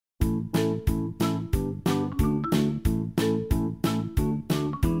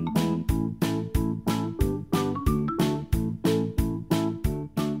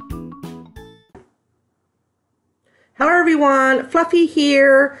Hello everyone, Fluffy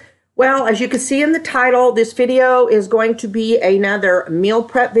here. Well, as you can see in the title, this video is going to be another meal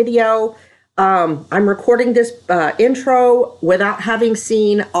prep video. I'm recording this intro without having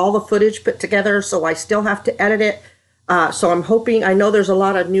seen all the footage put together, so I still have to edit it. So I'm hoping, I know there's a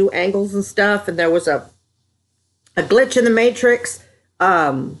lot of new angles and stuff, and there was a glitch in the matrix.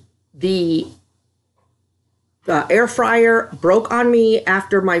 The air fryer broke on me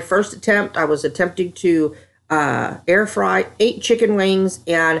after my first attempt. I was attempting to air fry 8 chicken wings,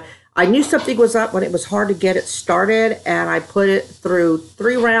 and I knew something was up when it was hard to get it started, and I put it through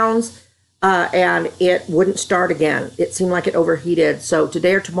 3 rounds and it wouldn't start again. It seemed like it overheated. So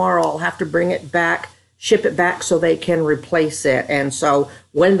today or tomorrow I'll have to bring it back, ship it back so they can replace it. And so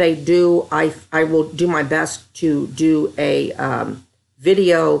when they do, I will do my best to do a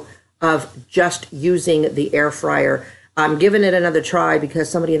video of just using the air fryer. I'm giving it another try because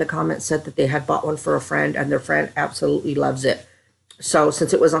somebody in the comments said that they had bought one for a friend and their friend absolutely loves it. So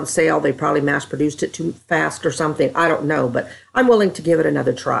since it was on sale, they probably mass produced it too fast or something. I don't know, but I'm willing to give it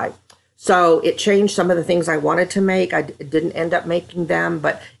another try. So it changed some of the things I wanted to make. I didn't end up making them,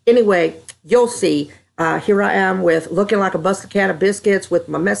 but anyway, you'll see. Here I am with looking like a busted can of biscuits with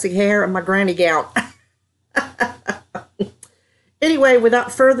my messy hair and my granny gown. Anyway,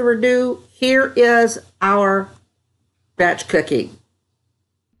 without further ado, here is our batch cooking.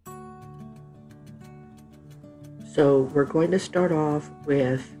 So we're going to start off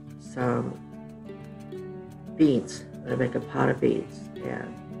with some beans. I'm going to make a pot of beans,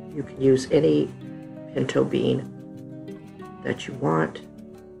 and you can use any pinto bean that you want.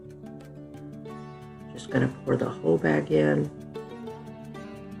 Just going to pour the whole bag in.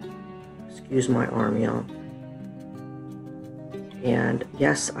 Excuse my arm, y'all. And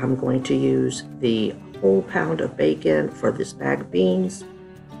yes, I'm going to use the whole pound of bacon for this bag of beans.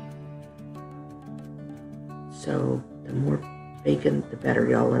 So the more bacon, the better,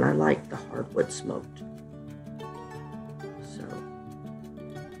 y'all. And I like the hardwood smoked. So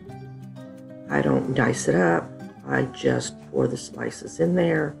I don't dice it up. I just pour the slices in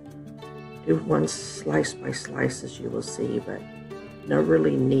there. Do one slice by slice, as you will see, but no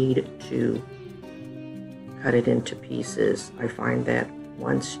really need to cut it into pieces. I find that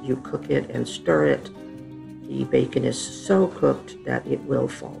once you cook it and stir it, the bacon is so cooked that it will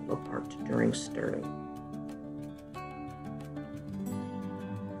fall apart during stirring.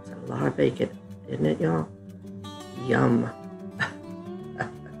 It's a lot of bacon, isn't it, y'all? Yum.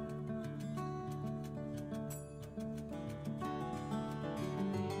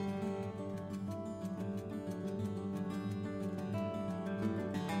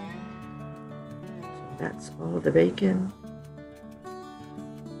 That's all the bacon. So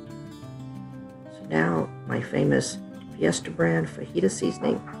now my famous Fiesta brand fajita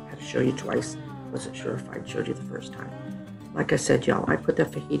seasoning. I had to show you twice. Wasn't sure if I'd showed you the first time. Like I said, y'all, I put the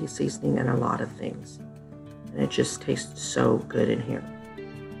fajita seasoning in a lot of things, and it just tastes so good in here.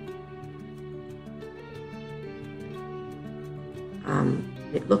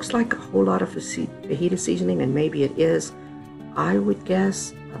 It looks like a whole lot of fajita seasoning, and maybe it is. I would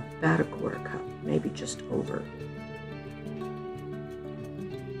guess about a quarter cup. Maybe just over.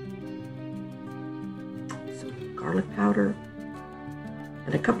 Some garlic powder.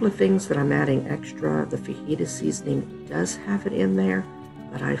 And a couple of things that I'm adding extra. The fajita seasoning does have it in there,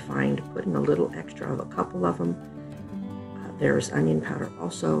 but I find putting a little extra of a couple of them. There's onion powder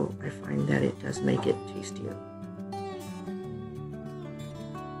also. I find that it does make it tastier.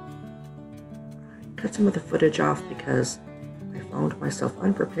 I cut some of the footage off because I found myself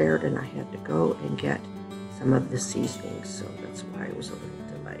unprepared and I had to go and get some of the seasonings, so that's why it was a little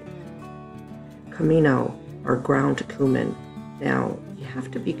delayed. Comino, or ground cumin. Now, you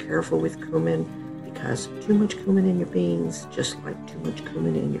have to be careful with cumin because too much cumin in your beans, just like too much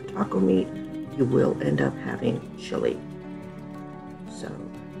cumin in your taco meat, you will end up having chili. So,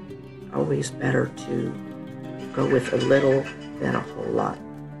 always better to go with a little than a whole lot.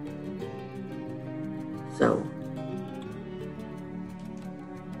 So,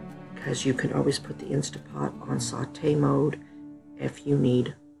 because you can always put the Instapot on saute mode if you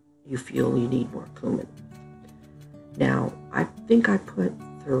feel you need more cumin. Now, I think I put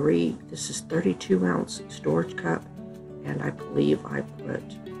 3, this is 32 ounce storage cup, and I believe I put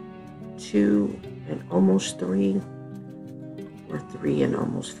 2 and almost 3, or 3 and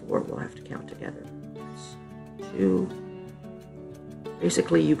almost 4, we'll have to count together. It's 2.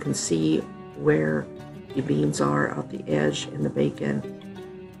 Basically, you can see where the beans are out the edge and the bacon.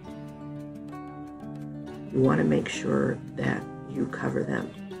 You want to make sure that you cover them.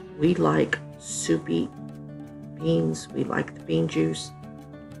 We like soupy beans. We like the bean juice.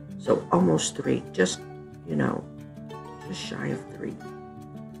 So almost 3, just, you know, just shy of 3. There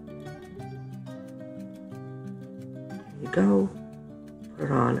you go. Put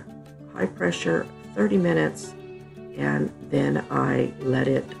it on high pressure, 30 minutes, and then I let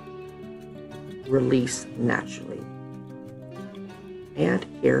it release naturally. And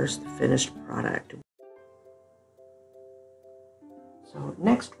here's the finished product. So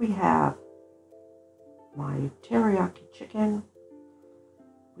next we have my teriyaki chicken.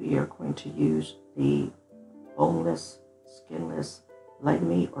 We are going to use the boneless, skinless leg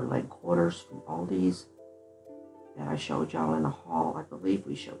meat or leg quarters from Aldi's that I showed y'all in a haul. I believe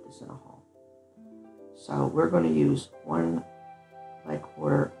we showed this in a haul. So we're going to use 1 leg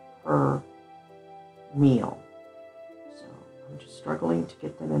quarter per meal. So I'm just struggling to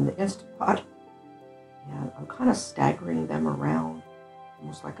get them in the Instant Pot, and I'm kind of staggering them around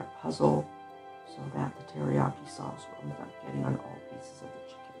almost like a puzzle so that the teriyaki sauce will end up getting on all pieces of the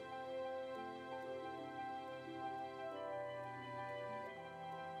chicken.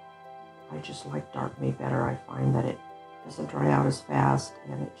 I just like dark meat better. I find that it doesn't dry out as fast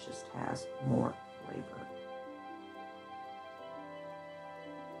and it just has more flavor.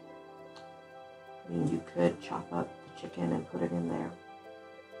 I mean, you could chop up the chicken and put it in there.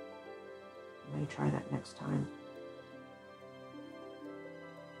 I may try that next time.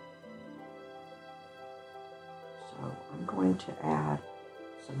 So I'm going to add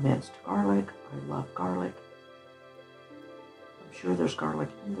some minced garlic. I love garlic. I'm sure there's garlic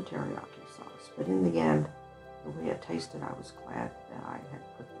in the teriyaki sauce, but in the end, the way it tasted, I was glad that I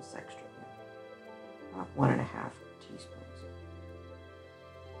had put this extra in. About 1.5 teaspoons.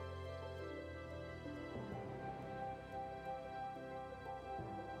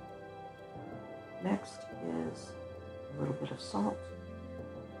 Next is a little bit of salt,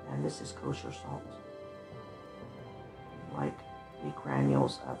 and this is kosher salt, like the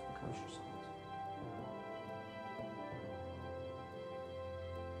granules of the kosher salt.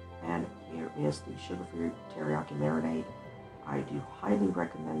 And here is the sugar-free teriyaki marinade. I do highly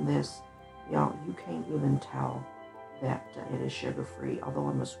recommend this. Y'all, you can't even tell that it is sugar-free, although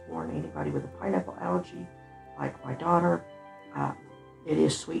I must warn anybody with a pineapple allergy, like my daughter, it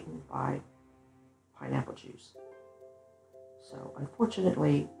is sweetened by pineapple juice. So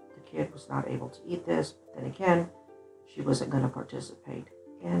unfortunately, the kid was not able to eat this, but then again, she wasn't going to participate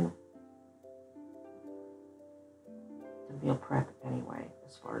in the meal prep anyway,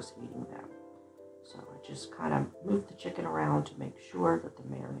 as far as eating them. So I just kind of moved the chicken around to make sure that the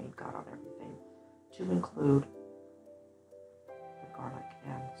marinade got on everything, to include the garlic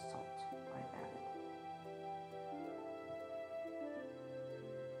and salt I added.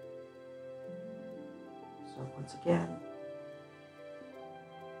 So once again,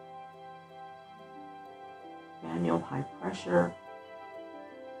 manual high pressure.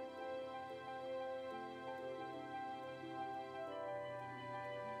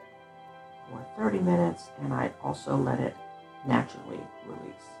 For 30 minutes, and I also let it naturally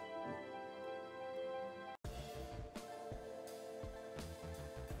release.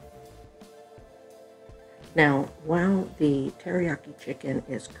 Now, while the teriyaki chicken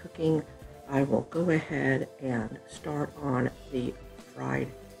is cooking, I will go ahead and start on the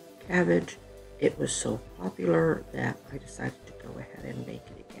fried cabbage. It was so popular that I decided to go ahead and make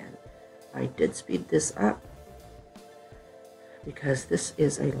it again. I did speed this up because this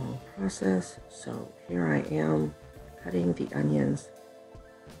is a long process. So here I am cutting the onions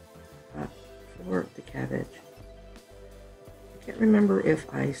up for the cabbage. I can't remember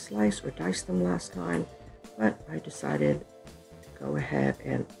if I sliced or diced them last time, but I decided to go ahead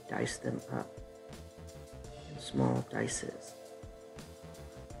and dice them up in small dices.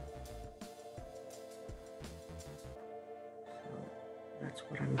 That's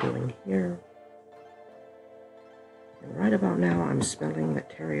what I'm doing here. And right about now, I'm smelling the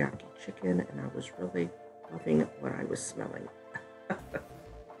teriyaki chicken, and I was really loving what I was smelling.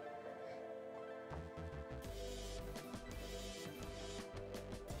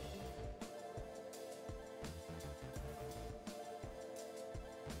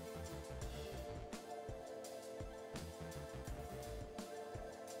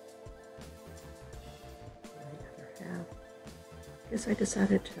 Guess I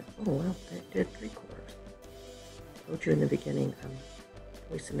decided to, oh well, I did 3/4. I told you in the beginning, I'm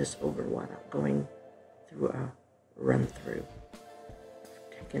placing this over while I'm going through a run through.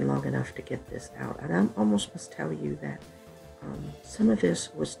 It's taken long enough to get this out. And I almost must tell you that some of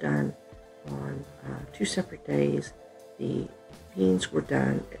this was done on 2 separate days. The beans were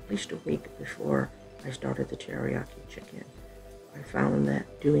done at least a week before I started the teriyaki chicken. I found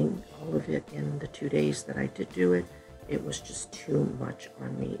that doing all of it in the 2 days that I did do it, it was just too much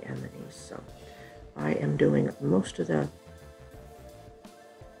on me and the niece. So I am doing most of the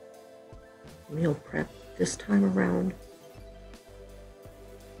meal prep this time around.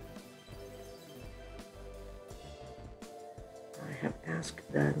 I have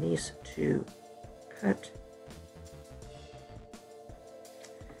asked the niece to cut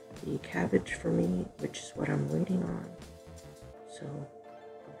the cabbage for me, which is what I'm waiting on. So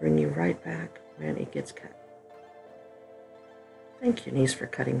I'll bring you right back when it gets cut. Thank you, niece, for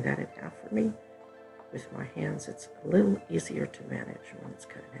cutting that in half for me. With my hands, it's a little easier to manage when it's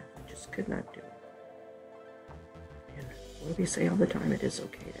cut in half. I just could not do it. And what we say all the time, it is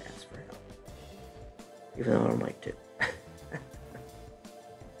okay to ask for help, even though I don't like to.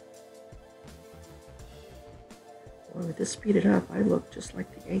 Well, with this speeded up, I look just like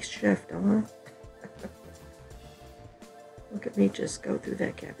the ace chef, don't I? Look at me just go through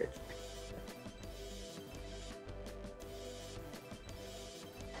that cabbage.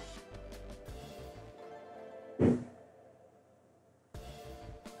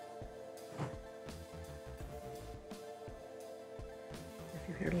 If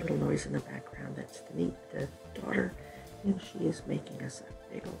you hear a little noise in the background, that's the daughter, and she is making us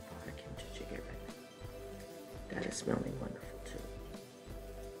a big old pot of kimchi jjigae right now. That is smelling wonderful too.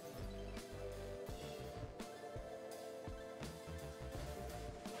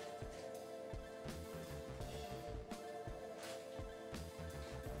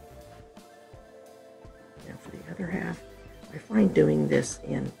 Now for the other half, I find doing this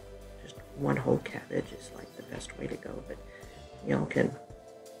in just one whole cabbage is like the best way to go, but y'all can,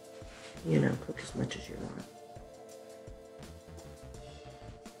 cook as much as you want.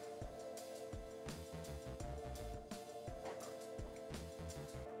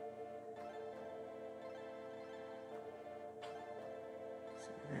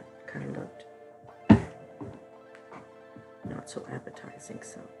 Kind of looked not so appetizing,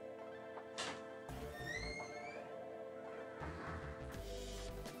 so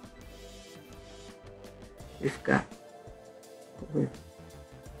we've got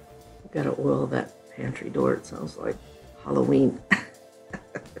to oil that pantry door. It sounds like Halloween.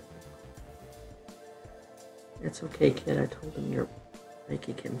 It's okay, kid. I told him you're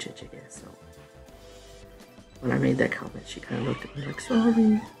making kimchi jjigae, so when I made that comment, she kind of looked at me like, sorry.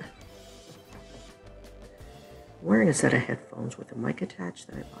 I'm wearing a set of headphones with a mic attached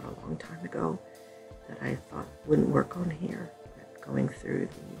that I bought a long time ago that I thought wouldn't work on here. But going through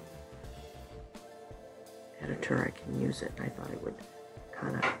the editor, I can use it, and I thought it would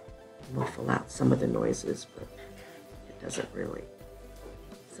kind of muffle out some of the noises, but it doesn't really.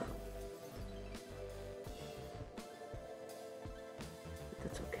 So, but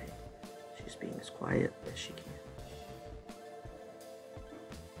that's okay. She's being as quiet as she can.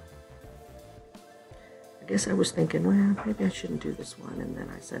 I guess I was thinking, well, maybe I shouldn't do this one, and then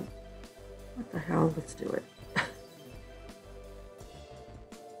I said, what the hell, let's do it.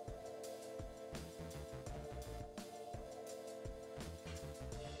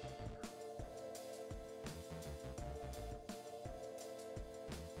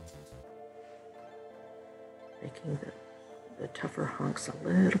 Making the tougher hunks a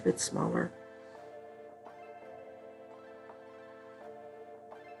little bit smaller.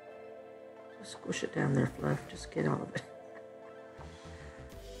 Squish it down there, Fluff. Just get all of it.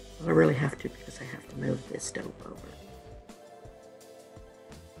 Well, I really have to because I have to move this stove over.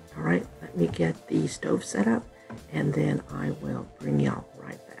 All right, let me get the stove set up, and then I will bring y'all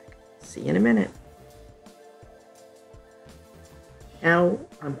right back. See you in a minute. Now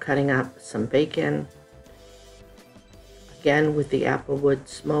I'm cutting up some bacon. Again with the applewood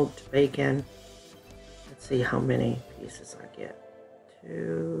smoked bacon. Let's see how many pieces I get.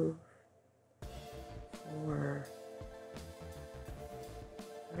 2, 4,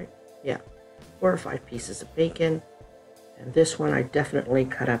 right? Yeah, 4 or 5 pieces of bacon. And this one I definitely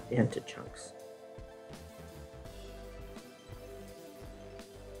cut up into chunks.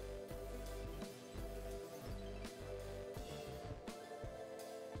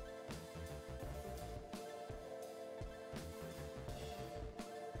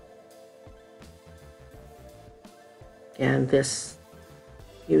 And this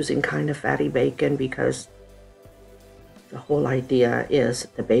using kind of fatty bacon because the whole idea is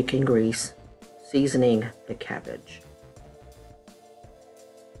the bacon grease seasoning the cabbage.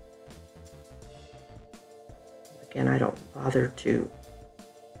 Again, I don't bother to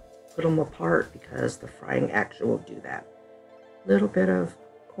put them apart because the frying action will do that. A little bit of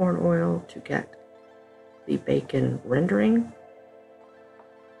corn oil to get the bacon rendering.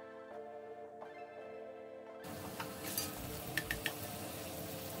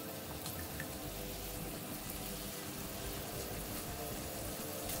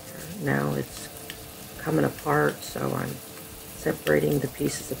 Now it's coming apart, so I'm separating the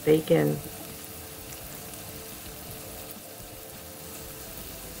pieces of bacon.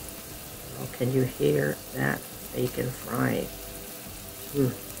 Oh, can you hear that bacon frying?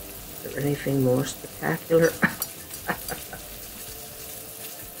 Is there anything more spectacular?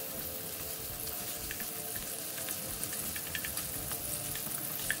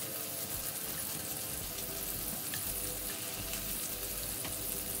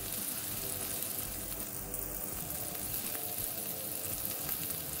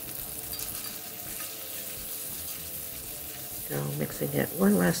 So mixing it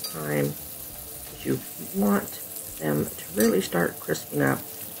one last time, because you want them to really start crisping up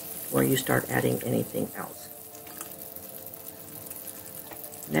before you start adding anything else.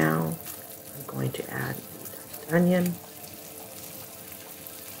 Now I'm going to add the diced onion.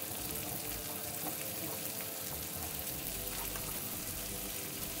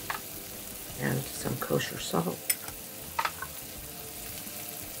 And some kosher salt,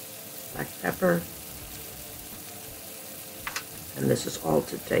 black pepper, and this is all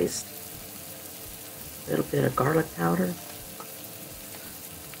to taste. A little bit of garlic powder,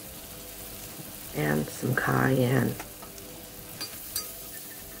 and some cayenne.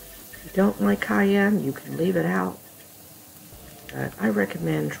 If you don't like cayenne, you can leave it out, but I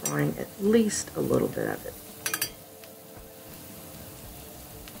recommend trying at least a little bit of it.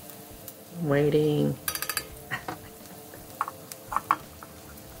 I'm waiting.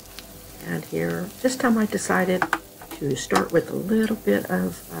 And here, this time I decided to start with a little bit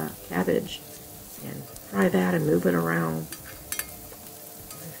of cabbage and fry that and move it around.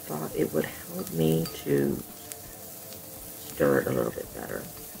 I thought it would help me to stir it a little bit better.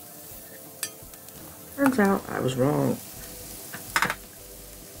 Turns out I was wrong.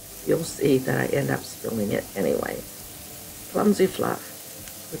 You'll see that I end up spilling it anyway. Clumsy fluff.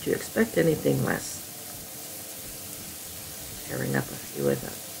 Would you expect anything less? Tearing up a few of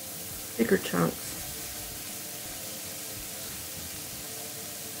the bigger chunks.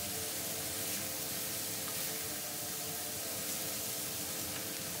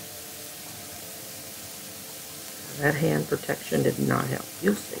 That hand protection did not help.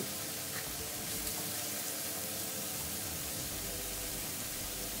 You'll see.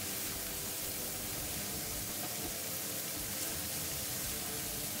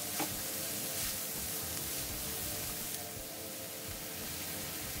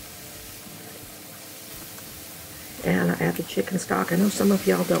 And I add the chicken stock. I know some of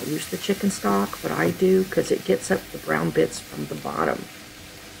y'all don't use the chicken stock, but I do because it gets up the brown bits from the bottom.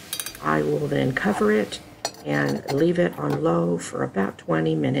 I will then cover it and leave it on low for about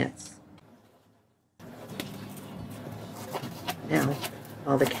 20 minutes. Now,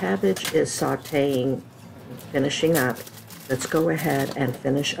 while the cabbage is sauteing, finishing up, let's go ahead and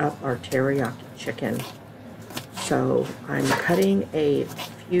finish up our teriyaki chicken. So I'm cutting a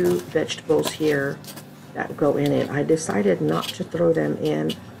few vegetables here that go in it. I decided not to throw them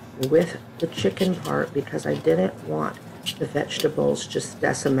in with the chicken part because I didn't want the vegetables just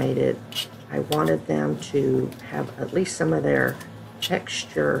decimated. I wanted them to have at least some of their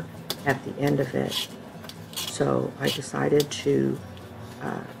texture at the end of it. So I decided to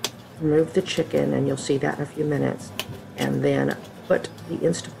remove the chicken, and you'll see that in a few minutes, and then put the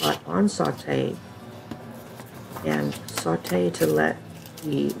Instapot on saute and saute to let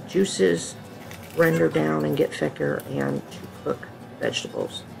the juices render down and get thicker and to cook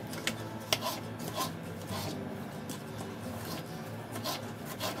vegetables.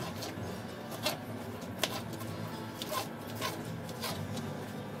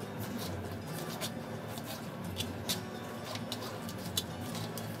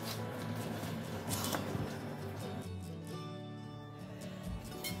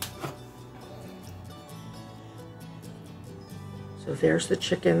 So there's the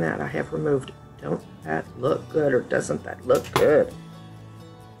chicken that I have removed. Don't that look good, or doesn't that look good?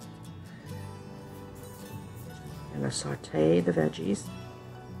 I'm going to saute the veggies.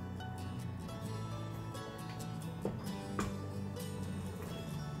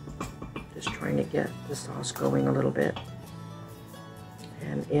 Just trying to get the sauce going a little bit.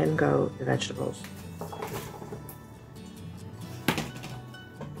 And in go the vegetables.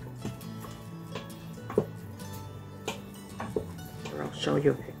 Here, I'll show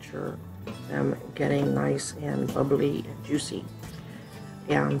you a picture of them getting nice and bubbly and juicy.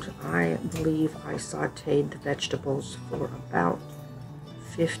 And I believe I sauteed the vegetables for about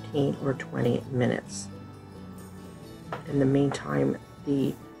 15 or 20 minutes. In the meantime,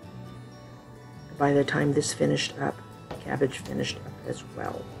 by the time this finished up, the cabbage finished up as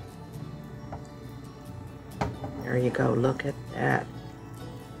well. There you go, look at that.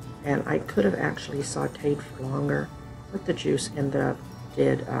 And I could have actually sauteed for longer, but the juice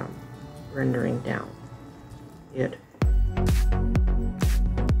did rendering down. It.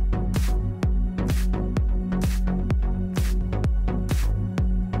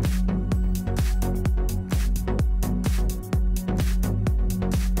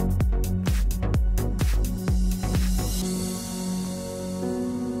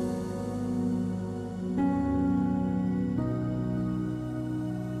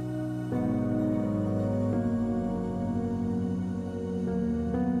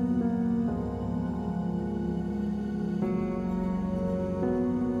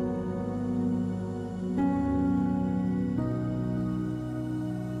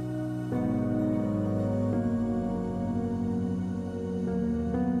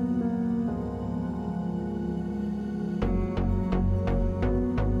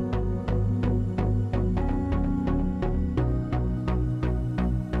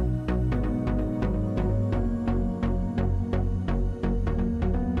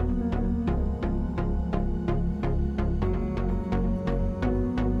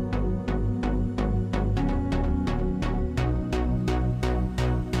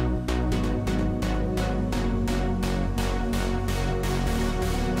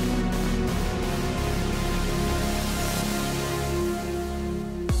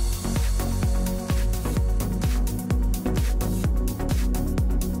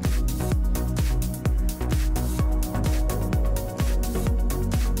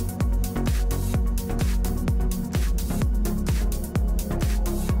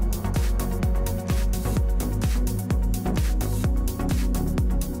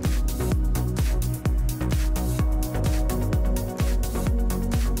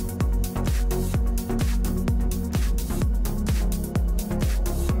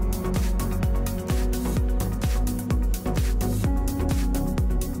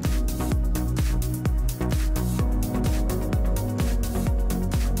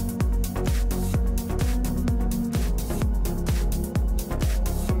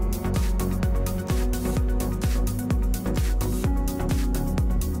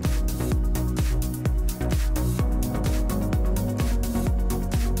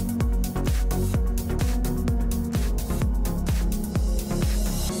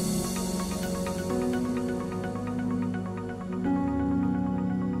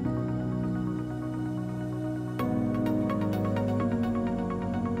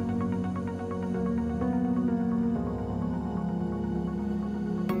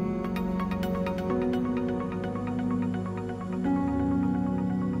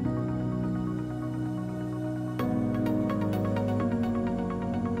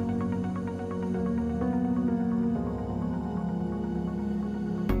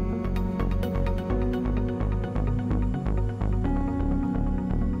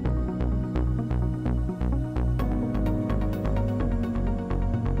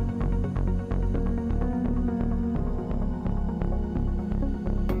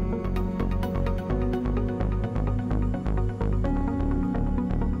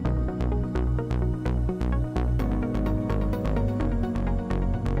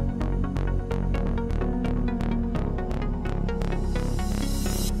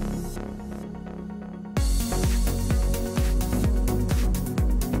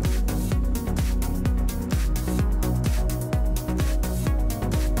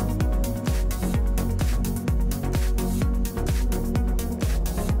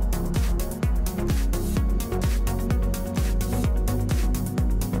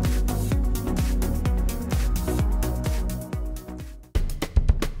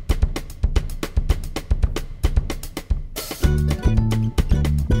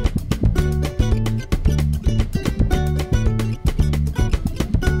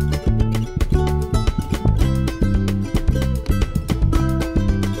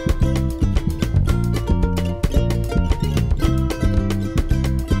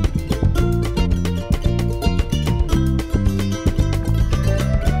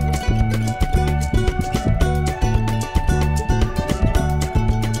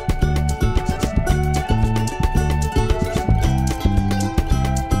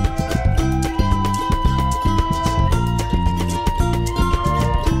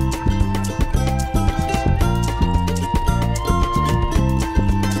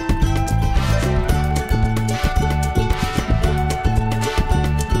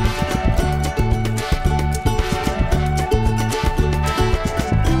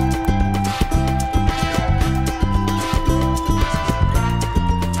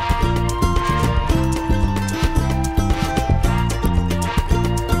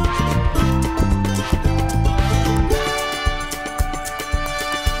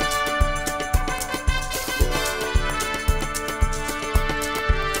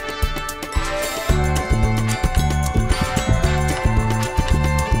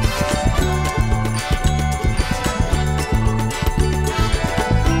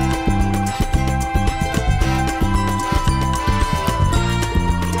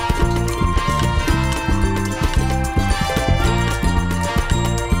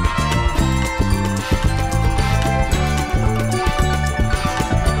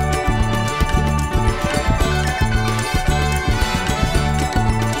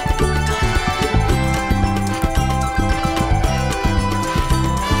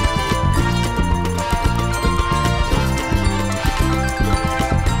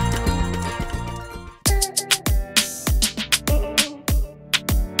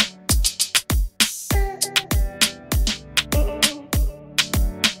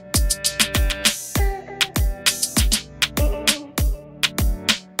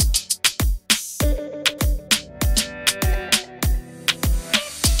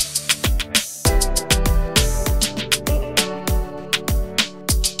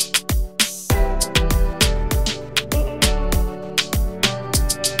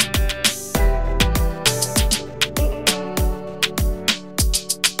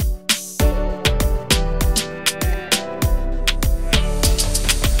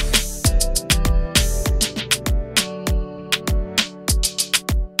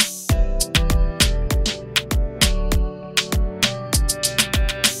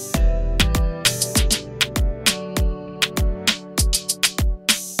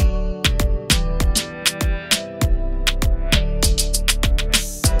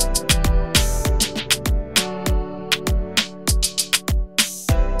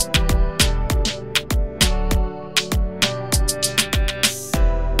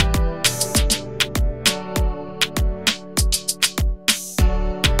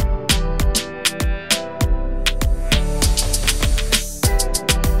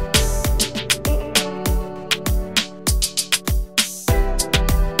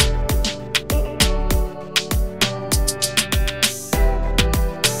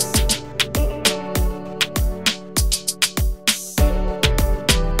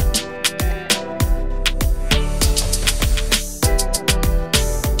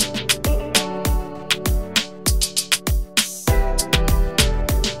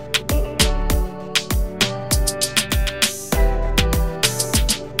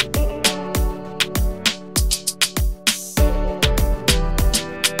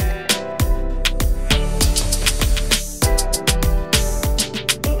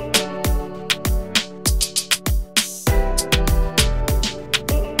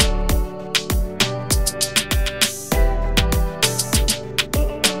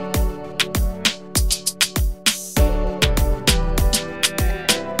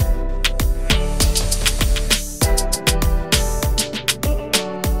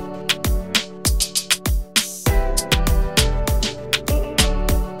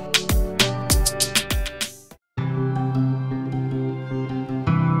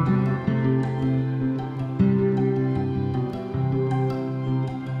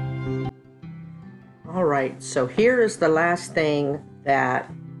 right, so here is the last thing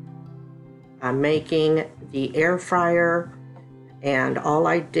that I'm making, the air fryer, and all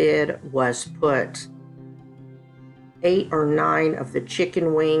I did was put 8 or 9 of the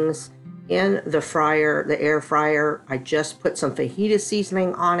chicken wings in the fryer, the air fryer. I just put some fajita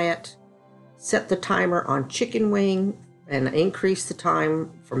seasoning on it, set the timer on chicken wing, and increased the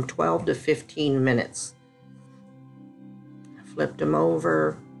time from 12 to 15 minutes. I flipped them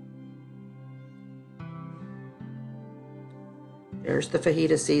over. There's the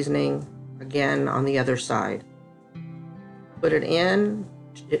fajita seasoning, again on the other side. Put it in,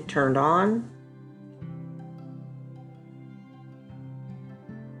 it turned on.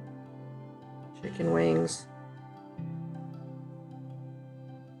 Chicken wings.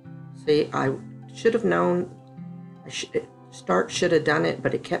 See, I should have known, should have done it,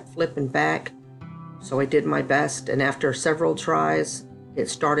 but it kept flipping back. So I did my best, and after several tries, it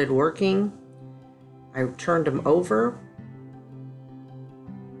started working. I turned them over.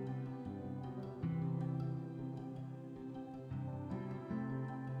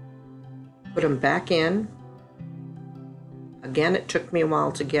 Put them back in. Again, it took me a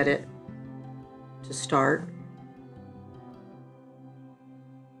while to get it to start.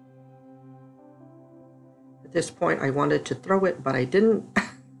 At this point, I wanted to throw it, but I didn't.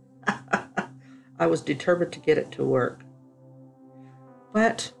 I was determined to get it to work.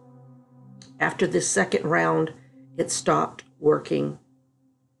 But after this second round, it stopped working.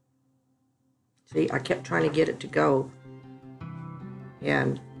 See, I kept trying to get it to go,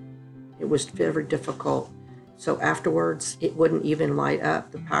 and it was very difficult. So afterwards, it wouldn't even light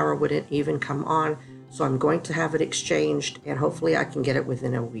up. The power wouldn't even come on. So I'm going to have it exchanged, and hopefully I can get it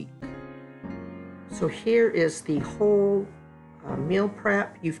within a week. So here is the whole meal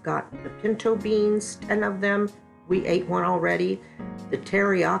prep. You've got the pinto beans, 10 of them. We ate one already. The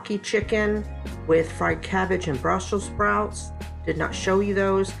teriyaki chicken with fried cabbage and Brussels sprouts. Did not show you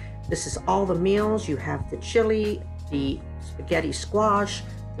those. This is all the meals. You have the chili, the spaghetti squash,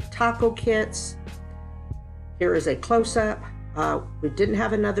 the taco kits. Here is a close-up. We didn't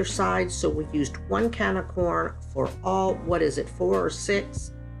have another side, so we used 1 can of corn for all, what is it, 4 or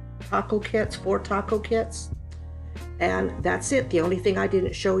 6 taco kits, 4 taco kits. And that's it. The only thing I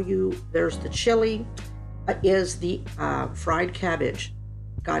didn't show you, there's the chili, is the fried cabbage.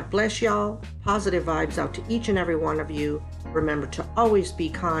 God bless y'all. Positive vibes out to each and every one of you. Remember to always be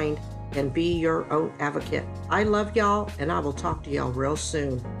kind and be your own advocate. I love y'all, and I will talk to y'all real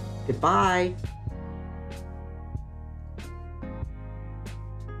soon. Goodbye.